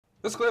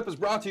This clip is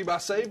brought to you by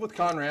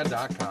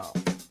SaveWithConrad.com.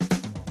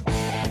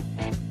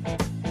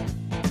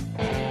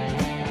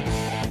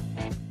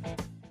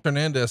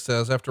 Hernandez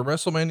says, after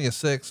WrestleMania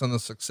 6 and the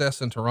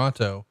success in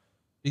Toronto,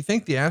 do you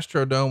think the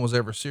Astrodome was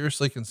ever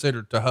seriously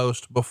considered to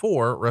host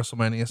before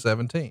WrestleMania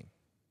 17?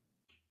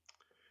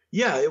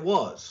 Yeah, it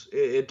was.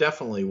 It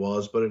definitely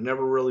was, but it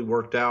never really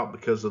worked out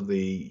because of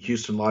the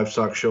Houston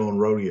Livestock Show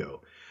and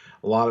Rodeo.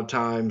 A lot of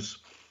times,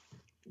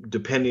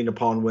 depending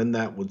upon when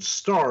that would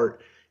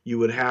start, you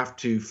would have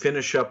to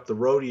finish up the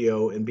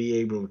rodeo and be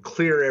able to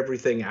clear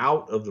everything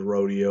out of the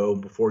rodeo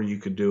before you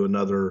could do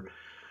another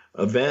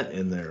event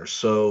in there.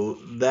 So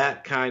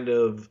that kind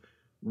of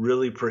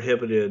really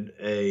prohibited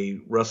a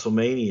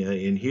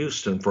WrestleMania in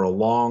Houston for a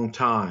long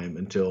time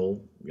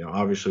until,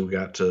 obviously we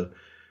got to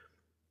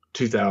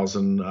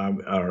 2000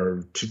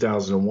 or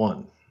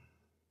 2001.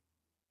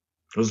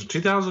 Was it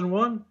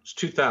 2001? It's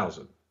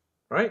 2000,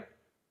 right?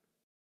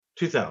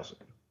 2000.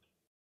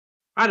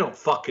 I don't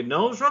fucking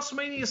know. It was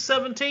WrestleMania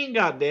 17,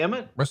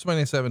 goddammit.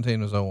 WrestleMania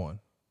 17 was 01.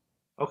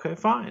 Okay,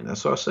 fine.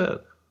 That's what I said.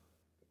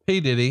 P.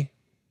 Diddy,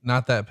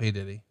 not that P.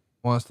 Diddy,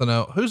 wants to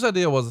know whose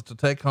idea was it to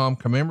take home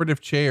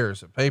commemorative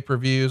chairs at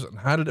pay-per-views, and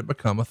how did it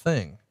become a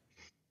thing?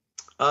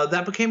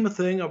 That became a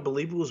thing. I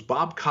believe it was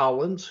Bob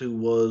Collins, who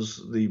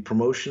was the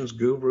promotions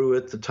guru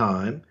at the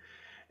time.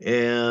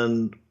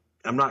 And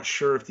I'm not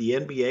sure if the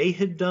NBA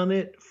had done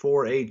it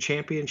for a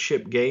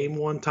championship game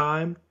one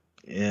time.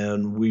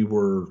 And we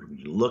were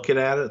looking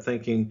at it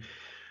thinking,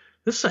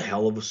 this is a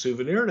hell of a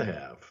souvenir to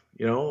have.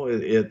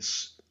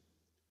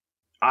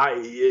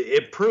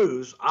 It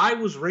proves I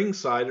was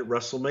ringside at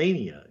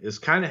WrestleMania is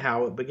kind of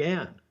how it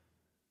began.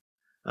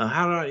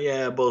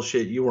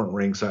 Bullshit. You weren't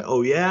ringside.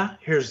 Oh yeah.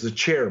 Here's the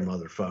chair,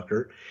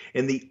 motherfucker.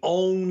 And the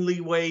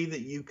only way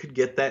that you could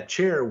get that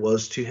chair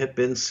was to have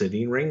been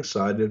sitting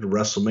ringside at a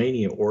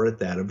WrestleMania or at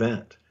that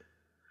event.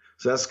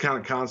 So that's the kind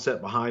of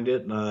concept behind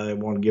it. And I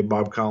want to give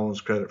Bob Collins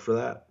credit for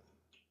that.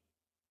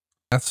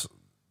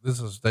 This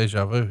is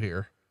deja vu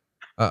here.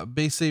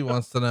 BC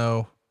wants to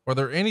know, were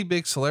there any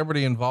big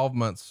celebrity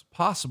involvements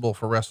possible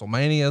for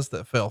WrestleManias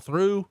that fell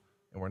through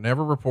and were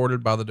never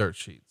reported by the dirt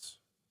sheets?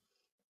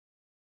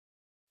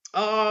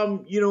 I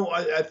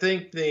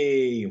think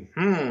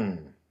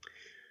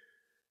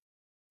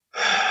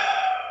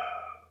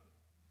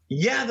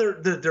yeah,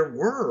 there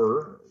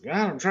were.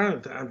 God,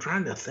 I'm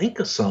trying to think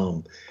of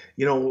some.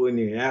 When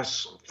you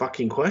ask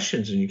fucking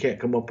questions and you can't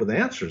come up with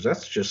answers,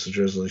 that's just the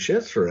drizzly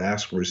shit for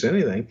ask Bruce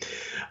anything.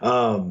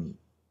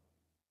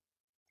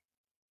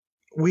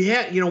 We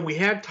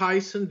had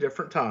Tyson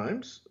different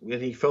times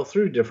and he fell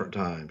through different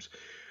times.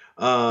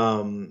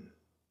 God,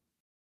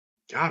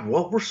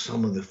 what were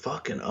some of the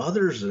fucking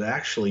others that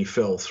actually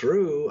fell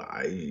through?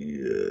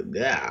 I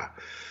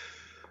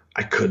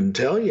couldn't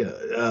tell you.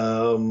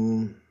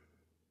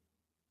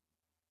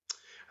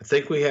 I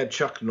think we had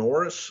Chuck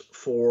Norris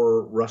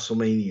for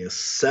WrestleMania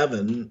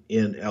 7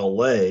 in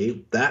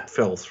LA. That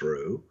fell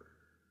through.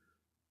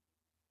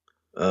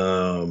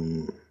 But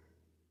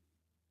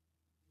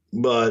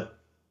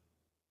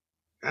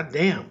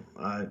goddamn,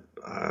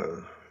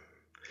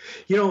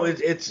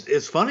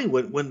 it's funny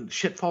when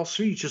shit falls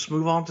through, you just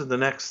move on to the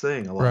next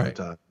thing a lot of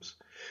times.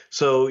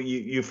 So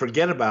you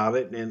forget about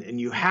it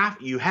and you have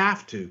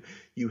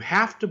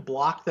to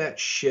block that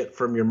shit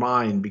from your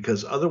mind,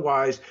 because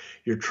otherwise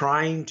you're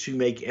trying to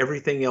make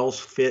everything else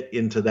fit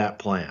into that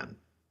plan.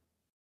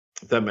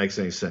 If that makes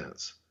any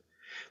sense.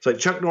 It's like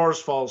Chuck Norris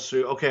falls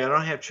through. Okay. I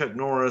don't have Chuck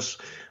Norris,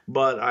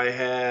 but I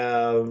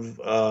have,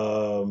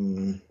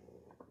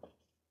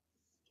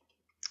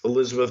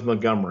 Elizabeth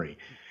Montgomery,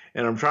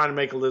 and I'm trying to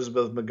make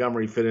Elizabeth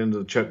Montgomery fit into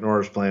the Chuck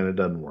Norris plan. It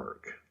doesn't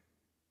work.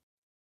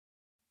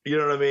 You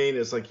know what I mean?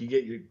 It's like you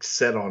get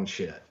set on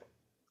shit.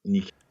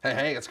 And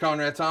Hey, it's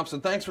Conrad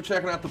Thompson. Thanks for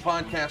checking out the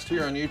podcast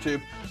here on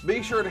YouTube.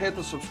 Be sure to hit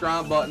the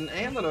subscribe button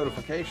and the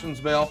notifications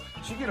bell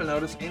so you get a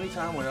notice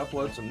anytime we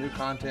upload some new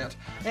content.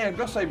 And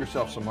go save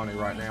yourself some money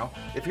right now.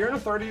 If you're in a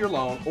 30-year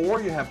loan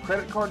or you have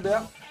credit card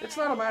debt, it's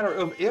not a matter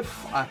of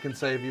if I can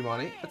save you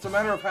money. It's a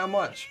matter of how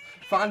much.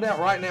 Find out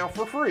right now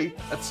for free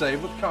at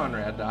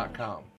SaveWithConrad.com.